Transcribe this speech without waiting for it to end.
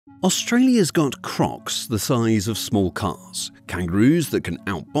Australia's got crocs the size of small cars, kangaroos that can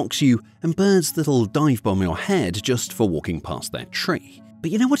outbox you, and birds that'll dive bomb your head just for walking past their tree. But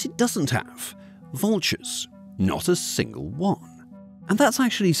you know what it doesn't have? Vultures. Not a single one. And that's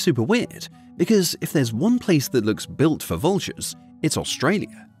actually super weird, because if there's one place that looks built for vultures, it's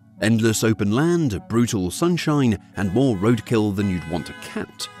Australia. Endless open land, brutal sunshine, and more roadkill than you'd want to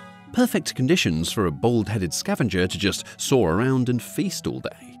count. Perfect conditions for a bald-headed scavenger to just soar around and feast all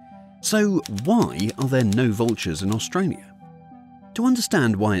day. So why are there no vultures in Australia? To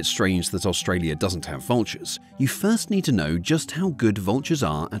understand why it's strange that Australia doesn't have vultures, you first need to know just how good vultures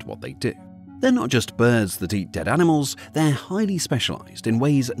are at what they do. They're not just birds that eat dead animals, they're highly specialised in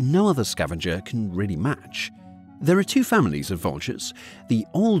ways no other scavenger can really match. There are two families of vultures. The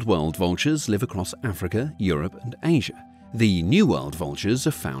Old World vultures live across Africa, Europe and Asia. The New World vultures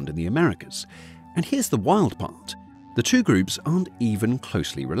are found in the Americas. And here's the wild part. The two groups aren't even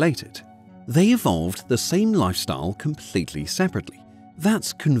closely related. They evolved the same lifestyle completely separately.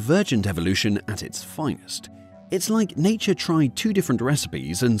 That's convergent evolution at its finest. It's like nature tried two different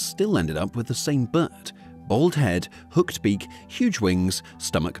recipes and still ended up with the same bird. Bald head, hooked beak, huge wings,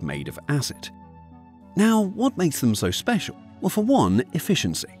 stomach made of acid. Now, what makes them so special? Well, for one,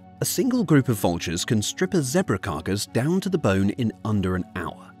 efficiency. A single group of vultures can strip a zebra carcass down to the bone in under an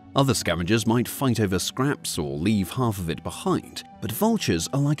hour. Other scavengers might fight over scraps or leave half of it behind, but vultures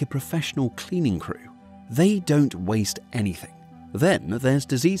are like a professional cleaning crew. They don't waste anything. Then there's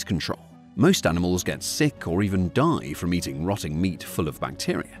disease control. Most animals get sick or even die from eating rotting meat full of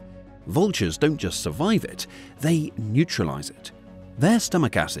bacteria. Vultures don't just survive it, they neutralize it. Their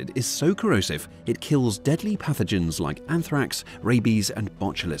stomach acid is so corrosive it kills deadly pathogens like anthrax, rabies, and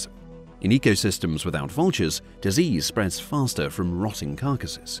botulism. In ecosystems without vultures, disease spreads faster from rotting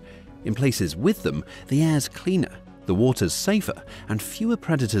carcasses. In places with them, the air's cleaner, the water's safer, and fewer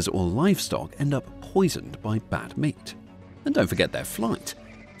predators or livestock end up poisoned by bad meat. And don't forget their flight.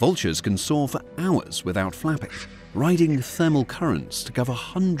 Vultures can soar for hours without flapping, riding thermal currents to cover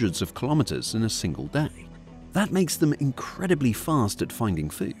hundreds of kilometers in a single day. That makes them incredibly fast at finding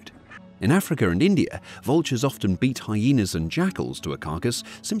food. In Africa and India, vultures often beat hyenas and jackals to a carcass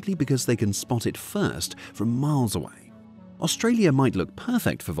simply because they can spot it first from miles away. Australia might look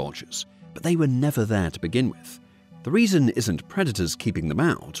perfect for vultures, but they were never there to begin with. The reason isn't predators keeping them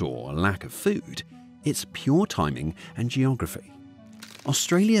out or a lack of food, it's pure timing and geography.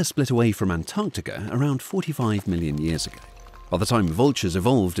 Australia split away from Antarctica around 45 million years ago. By the time vultures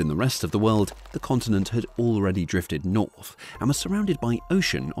evolved in the rest of the world, the continent had already drifted north and was surrounded by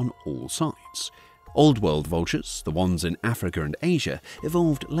ocean on all sides. Old World vultures, the ones in Africa and Asia,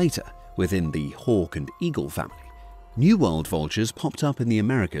 evolved later within the hawk and eagle family. New World vultures popped up in the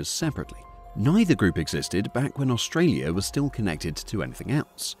Americas separately. Neither group existed back when Australia was still connected to anything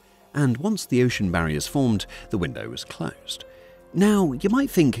else. And once the ocean barriers formed, the window was closed. Now, you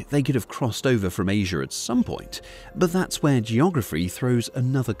might think they could have crossed over from Asia at some point, but that's where geography throws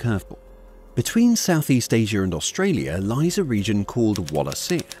another curveball. Between Southeast Asia and Australia lies a region called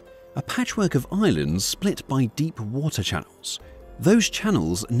Wallacea, a patchwork of islands split by deep water channels. Those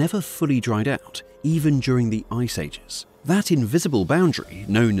channels never fully dried out, even during the Ice Ages. That invisible boundary,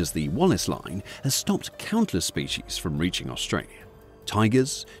 known as the Wallace Line, has stopped countless species from reaching Australia.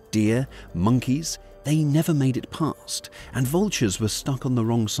 Tigers, deer, monkeys, they never made it past, and vultures were stuck on the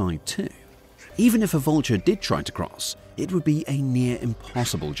wrong side too. Even if a vulture did try to cross, it would be a near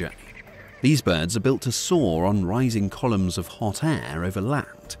impossible journey. These birds are built to soar on rising columns of hot air over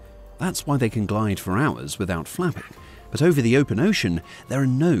land. That's why they can glide for hours without flapping, but over the open ocean, there are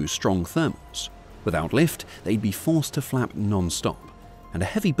no strong thermals. Without lift, they'd be forced to flap non-stop, and a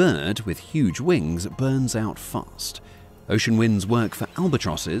heavy bird with huge wings burns out fast. Ocean winds work for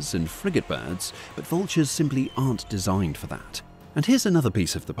albatrosses and frigate birds, but vultures simply aren't designed for that. And here's another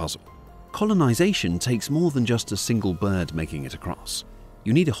piece of the puzzle. Colonization takes more than just a single bird making it across.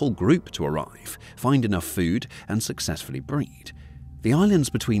 You need a whole group to arrive, find enough food, and successfully breed. The islands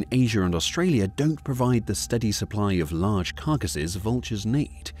between Asia and Australia don't provide the steady supply of large carcasses vultures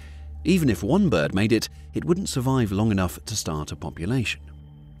need. Even if one bird made it, it wouldn't survive long enough to start a population.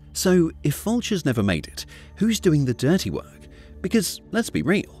 So, if vultures never made it, who's doing the dirty work? Because, let's be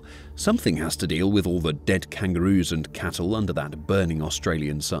real, something has to deal with all the dead kangaroos and cattle under that burning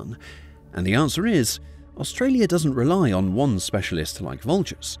Australian sun. And the answer is, Australia doesn't rely on one specialist like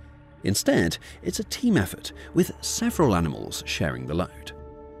vultures. Instead, it's a team effort, with several animals sharing the load.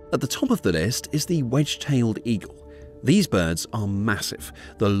 At the top of the list is the wedge-tailed eagle. These birds are massive,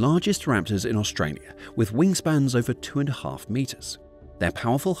 the largest raptors in Australia, with wingspans over 2.5 meters. They're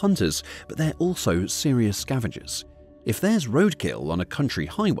powerful hunters, but they're also serious scavengers. If there's roadkill on a country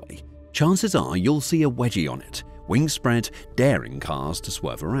highway, chances are you'll see a wedgie on it, wings spread, daring cars to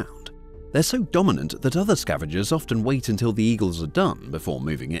swerve around. They're so dominant that other scavengers often wait until the eagles are done before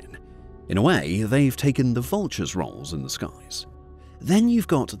moving in. In a way, they've taken the vultures' roles in the skies. Then you've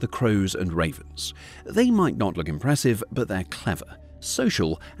got the crows and ravens. They might not look impressive, but they're clever,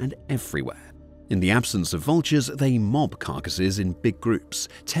 social, and everywhere. In the absence of vultures, they mob carcasses in big groups,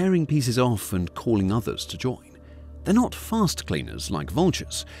 tearing pieces off and calling others to join. They're not fast cleaners like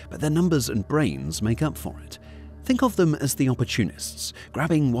vultures, but their numbers and brains make up for it. Think of them as the opportunists,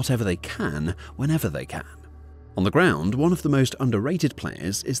 grabbing whatever they can, whenever they can. On the ground, one of the most underrated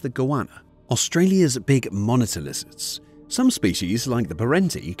players is the goanna, Australia's big monitor lizards. Some species, like the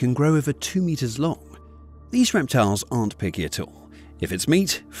parenti, can grow over 2 meters long. These reptiles aren't picky at all. If it's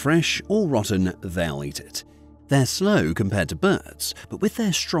meat, fresh or rotten, they'll eat it. They're slow compared to birds, but with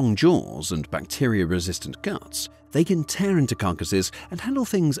their strong jaws and bacteria-resistant guts, they can tear into carcasses and handle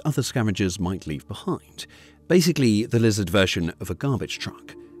things other scavengers might leave behind. Basically, the lizard version of a garbage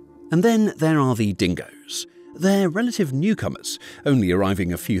truck. And then there are the dingoes. They're relative newcomers, only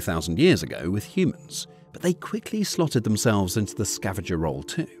arriving a few thousand years ago with humans, but they quickly slotted themselves into the scavenger role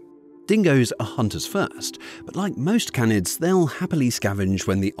too. Dingoes are hunters first, but like most canids, they'll happily scavenge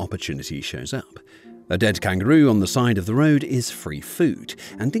when the opportunity shows up. A dead kangaroo on the side of the road is free food,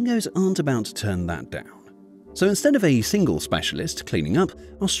 and dingoes aren't about to turn that down. So instead of a single specialist cleaning up,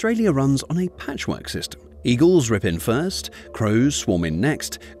 Australia runs on a patchwork system. Eagles rip in first, crows swarm in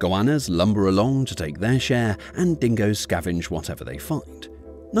next, goannas lumber along to take their share, and dingoes scavenge whatever they find.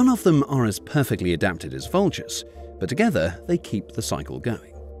 None of them are as perfectly adapted as vultures, but together they keep the cycle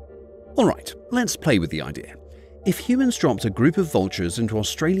going. Alright, let's play with the idea. If humans dropped a group of vultures into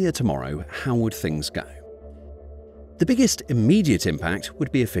Australia tomorrow, how would things go? The biggest immediate impact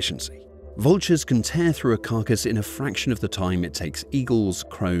would be efficiency. Vultures can tear through a carcass in a fraction of the time it takes eagles,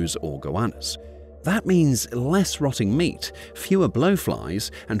 crows, or goannas. That means less rotting meat, fewer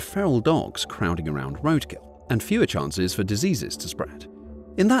blowflies, and feral dogs crowding around roadkill, and fewer chances for diseases to spread.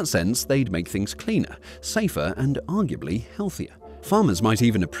 In that sense, they'd make things cleaner, safer, and arguably healthier. Farmers might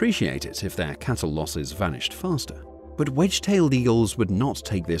even appreciate it if their cattle losses vanished faster. But wedge-tailed eagles would not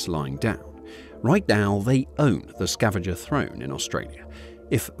take this lying down. Right now, they own the scavenger throne in Australia.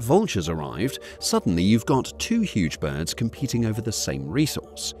 If vultures arrived, suddenly you've got two huge birds competing over the same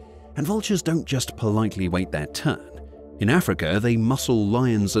resource. And vultures don't just politely wait their turn. In Africa, they muscle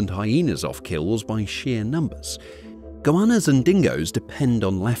lions and hyenas off kills by sheer numbers. Goannas and dingoes depend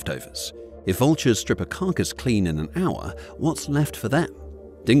on leftovers. If vultures strip a carcass clean in an hour, what's left for them?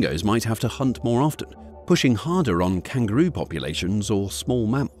 Dingoes might have to hunt more often, pushing harder on kangaroo populations or small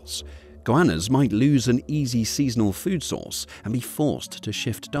mammals. Goannas might lose an easy seasonal food source and be forced to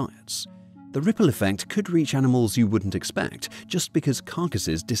shift diets. The ripple effect could reach animals you wouldn't expect just because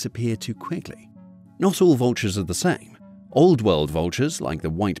carcasses disappear too quickly. Not all vultures are the same. Old world vultures, like the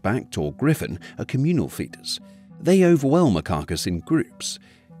white-backed or griffon, are communal feeders. They overwhelm a carcass in groups.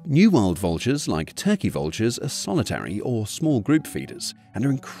 New World vultures, like turkey vultures, are solitary or small group feeders and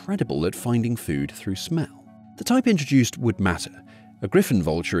are incredible at finding food through smell. The type introduced would matter. A griffon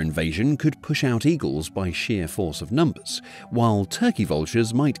vulture invasion could push out eagles by sheer force of numbers, while turkey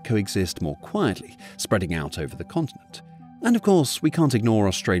vultures might coexist more quietly, spreading out over the continent. And of course, we can't ignore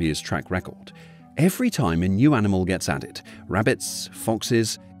Australia's track record. Every time a new animal gets added, rabbits,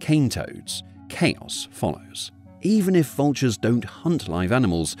 foxes, cane toads, chaos follows. Even if vultures don't hunt live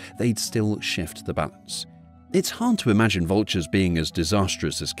animals, they'd still shift the balance. It's hard to imagine vultures being as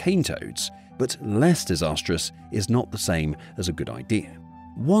disastrous as cane toads, but less disastrous is not the same as a good idea.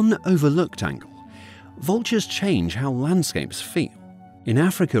 One overlooked angle. Vultures change how landscapes feel. In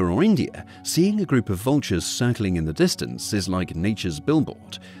Africa or India, seeing a group of vultures circling in the distance is like nature's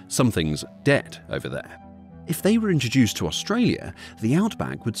billboard. Something's dead over there. If they were introduced to Australia, the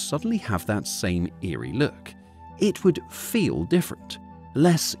outback would suddenly have that same eerie look. It would feel different,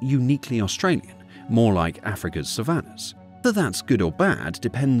 less uniquely Australian, more like Africa's savannas. Whether that's good or bad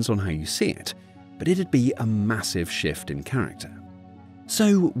depends on how you see it, but it'd be a massive shift in character.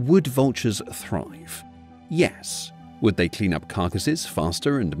 So, would vultures thrive? Yes. Would they clean up carcasses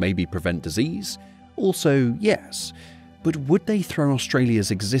faster and maybe prevent disease? Also, yes. But would they throw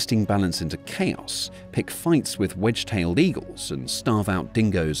Australia's existing balance into chaos, pick fights with wedge-tailed eagles, and starve out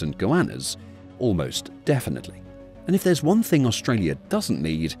dingoes and goannas? Almost definitely. And if there's one thing Australia doesn't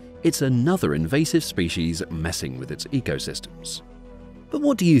need, it's another invasive species messing with its ecosystems. But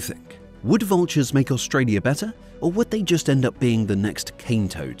what do you think? Would vultures make Australia better, or would they just end up being the next cane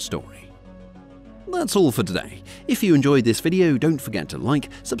toad story? That's all for today. If you enjoyed this video, don't forget to like,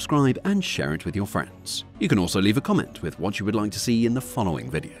 subscribe, and share it with your friends. You can also leave a comment with what you would like to see in the following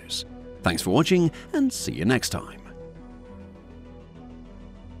videos. Thanks for watching, and see you next time.